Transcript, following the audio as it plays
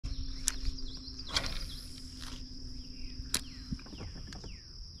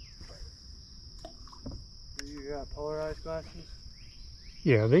You got polarized glasses?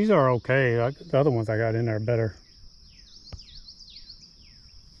 Yeah, these are okay. The other ones I got in there are better.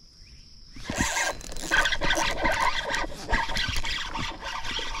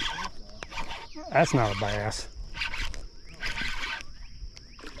 That's not a bass.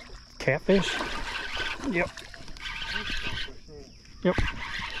 Catfish? Yep. Yep.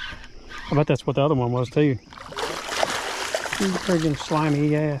 I bet that's what the other one was too. Friggin'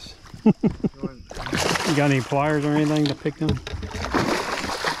 slimy ass. You got any pliers or anything to pick them?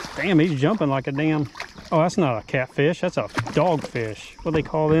 Damn, he's jumping like a damn... Oh, that's not a catfish. That's a dogfish. What do they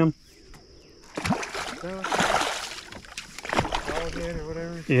call them? Alligator or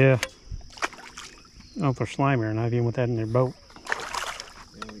whatever? Yeah. I don't know if they're slimy or not, even with that in their boat.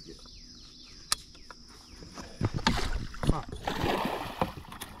 There we go.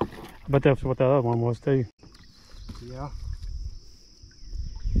 I bet that's what the other one was too. Yeah.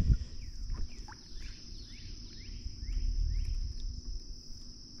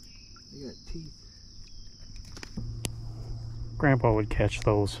 You got teeth. Grandpa would catch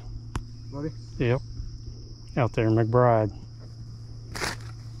those. Buddy? Yep. Out there in McBride.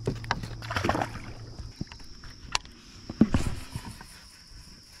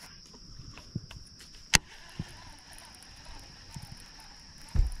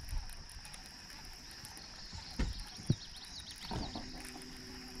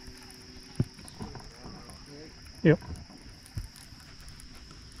 Yep.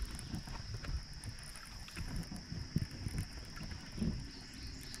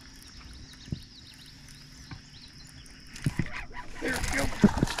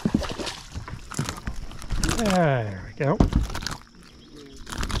 There we go.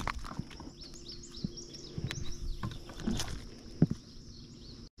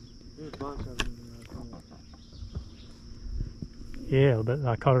 There's a bunch of them. Yeah, but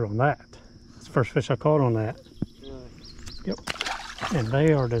I caught it on that. That's the first fish I caught on that. Really? Yep. And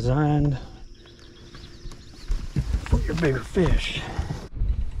they are designed for your bigger fish.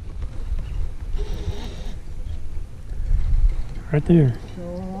 Right there.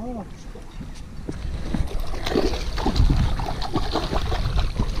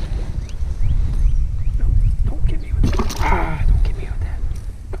 Don't get me with that. Ah, don't get me with that.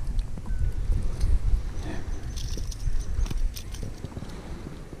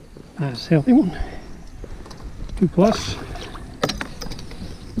 Nice healthy one. 2+.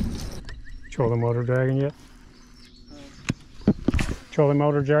 Trolling motor dragging yet? Trolling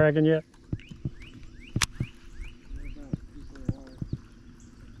motor dragging yet?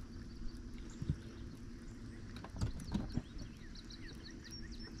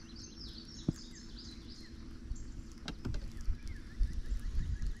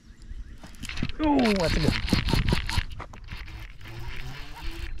 Oh, that's a good one.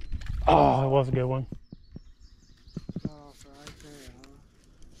 Oh, that was a good one. Oh, so right there,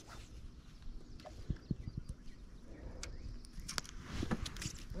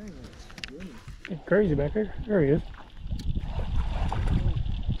 huh? Dang it. Getting crazy back there. There he is.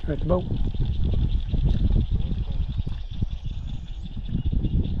 Right at the boat.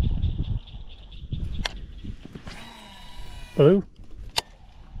 Blue?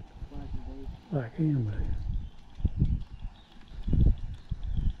 Black and blue.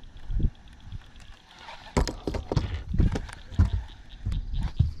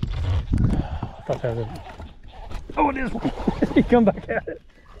 I thought that was it. Oh, it is one. He come back at it.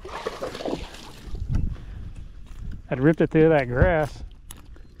 I'd ripped it through that grass.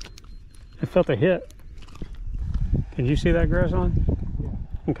 I felt a hit. Can you see that grass on?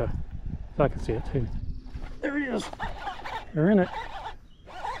 Yeah. Okay. So I can see it too. There he is. They're in it.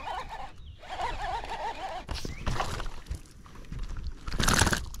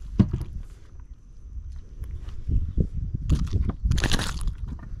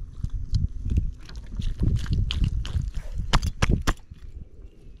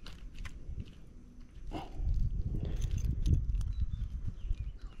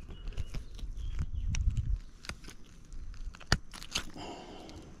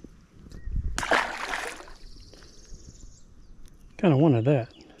 Kind of wanted that.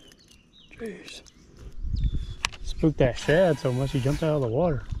 Jeez. Spooked that shad so much he jumped out of the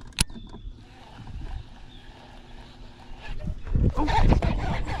water. Oh.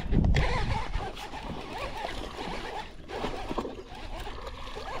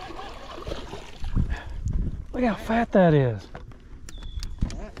 Look how fat that is.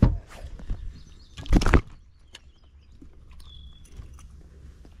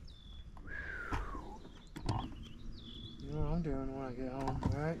 You know what I'm doing when I get home,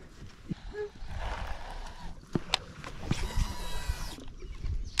 right?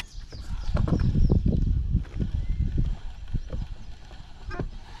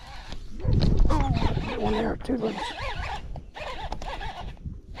 got 2 loose.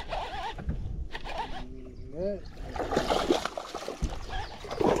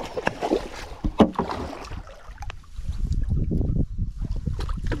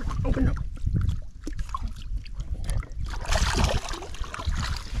 Open up.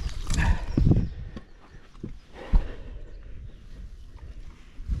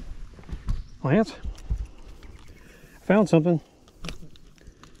 Lance, I found something.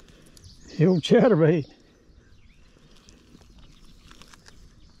 The old chatterbait.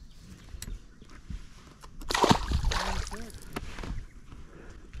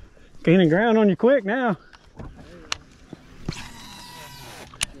 Gaining ground on you quick now.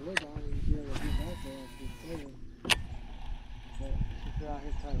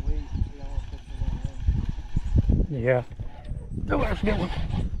 Yeah. Oh, that's a good one.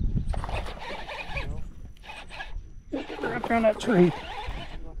 Get right around that tree.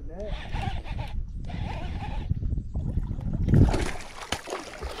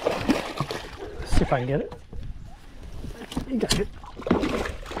 Let's see if I can get it. You got it.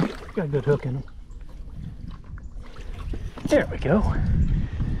 Got a good hook in them. There we go.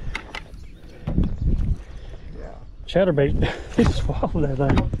 Yeah. Chatterbait. He swallowed that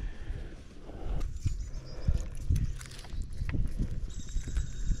thing.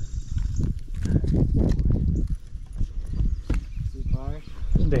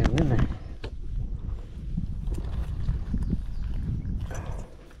 Damn in there.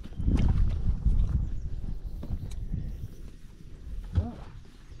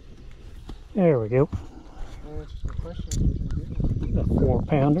 There we go. A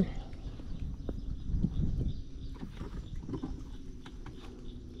 4-pounder.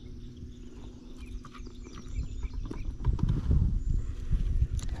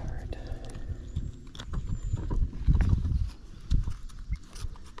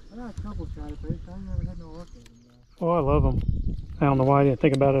 A couple chatterbaits. I never had no luck with them though. Oh, I love them. I don't know why I didn't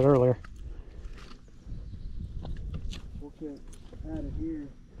think about it earlier. We'll get out of here.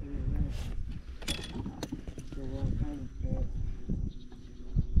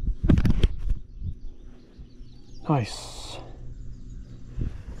 Nice.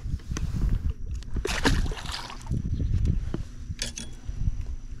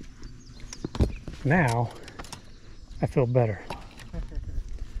 Now I feel better.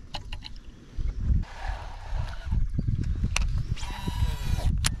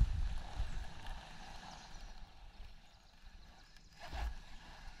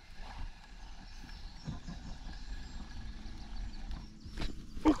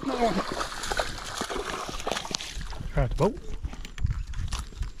 Try the boat.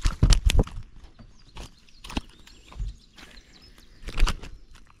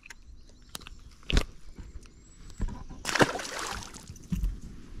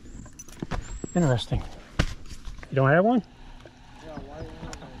 Interesting. You don't have one? Yeah, white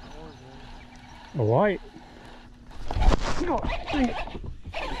one and A white? Oh, dang it.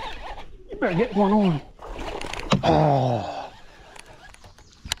 You better get one on. Oh.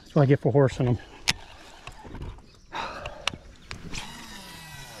 That's what I get for horsing them.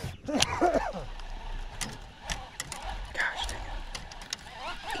 Gosh dang it.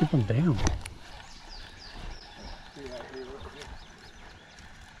 Keep them down.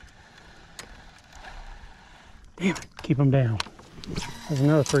 Damn it, keep them down. There's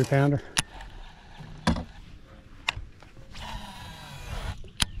another 3-pounder.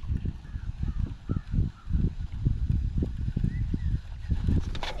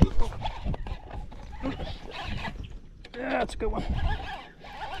 Yeah, that's a good one.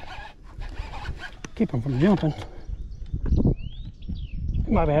 Keep them from jumping.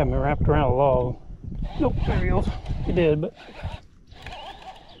 He might be having me wrapped around a log. Nope, there he goes. He did, but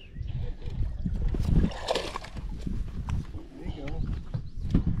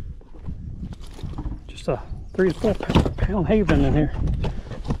just a 3 to 4 pound haven in here.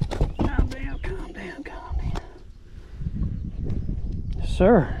 Calm down, calm down, calm down. Yes,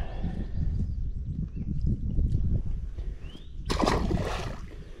 sir.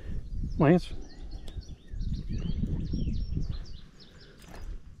 Lance.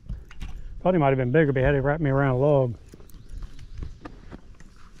 Thought he might have been bigger, but he had to wrap me around a log.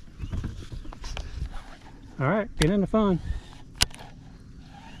 All right, get into fun.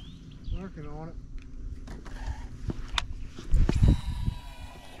 working on it.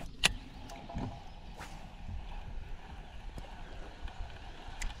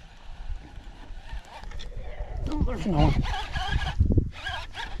 Oh, there's no one.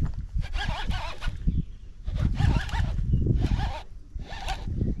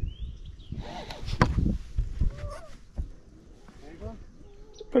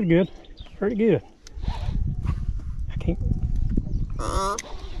 Pretty good. Pretty good.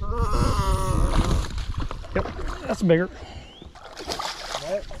 Yep, that's bigger.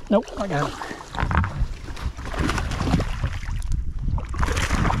 Nope, I got it.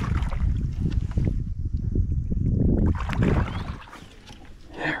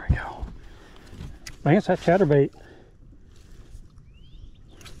 There we go. Man, it's that chatterbait.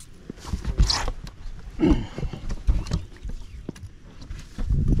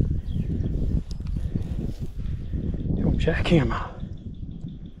 Jackhammer.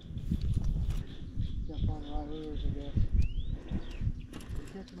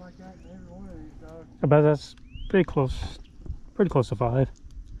 I bet that's pretty close to 5.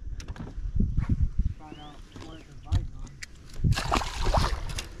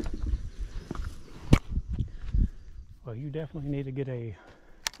 Well, you definitely need to get a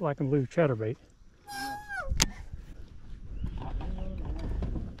black and blue chatterbait.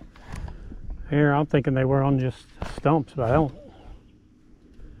 Here, I'm thinking they were on just stumps, but I don't.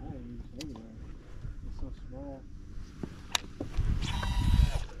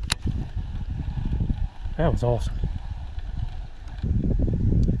 That was awesome.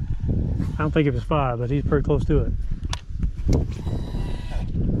 I don't think it was 5, but he's pretty close to it.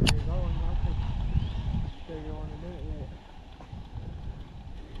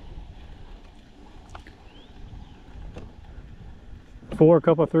 Four, a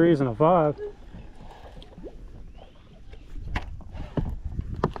couple of 3s, and a 5.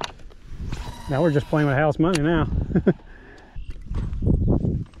 Now we're just playing with house money now.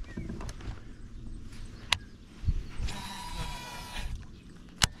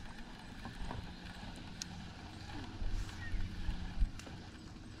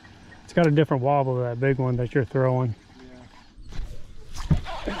 It's got a different wobble to that big one that you're throwing.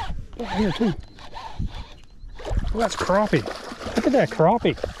 Yeah. Oh, here too. Oh, that's crappie. Look at that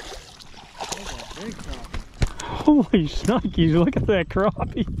crappie. That's a big crappie. Holy shnikes, look at that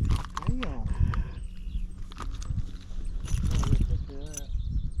crappie. Damn.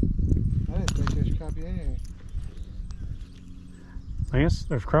 I didn't think there's crappie in here. Lance,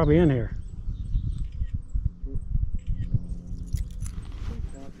 there's crappie in here.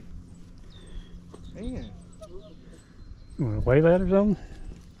 Man. You want to weigh that or something?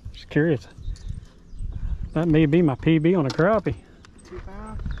 Just curious. That may be my PB on a crappie. 2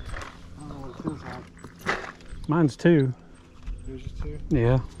 pounds? I don't know what it feels like. Mine's 2. Yours is 2?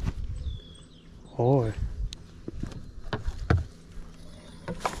 Yeah. Boy.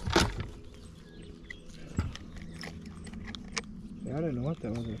 Yeah, I didn't know what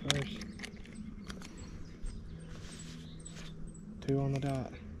that was at first. 2 on the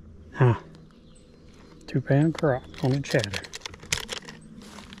dot. Huh. 2-pound crop on a chatter.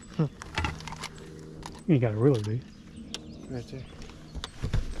 You got it really big. Right there.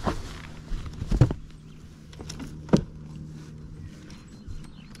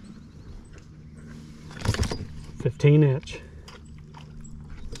 15-inch.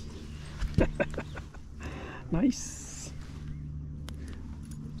 Nice.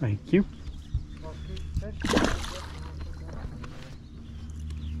 Thank you. That's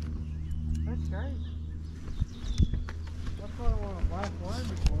great. I've caught them on a black line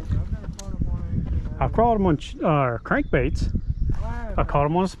before, but I've never caught them on anything else. I've caught them on crankbaits. I caught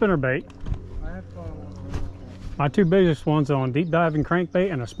them on a spinnerbait. I have caught them on a real cat. My 2 biggest ones on deep diving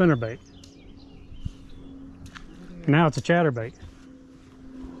crankbait and a spinnerbait. Now it's a chatterbait.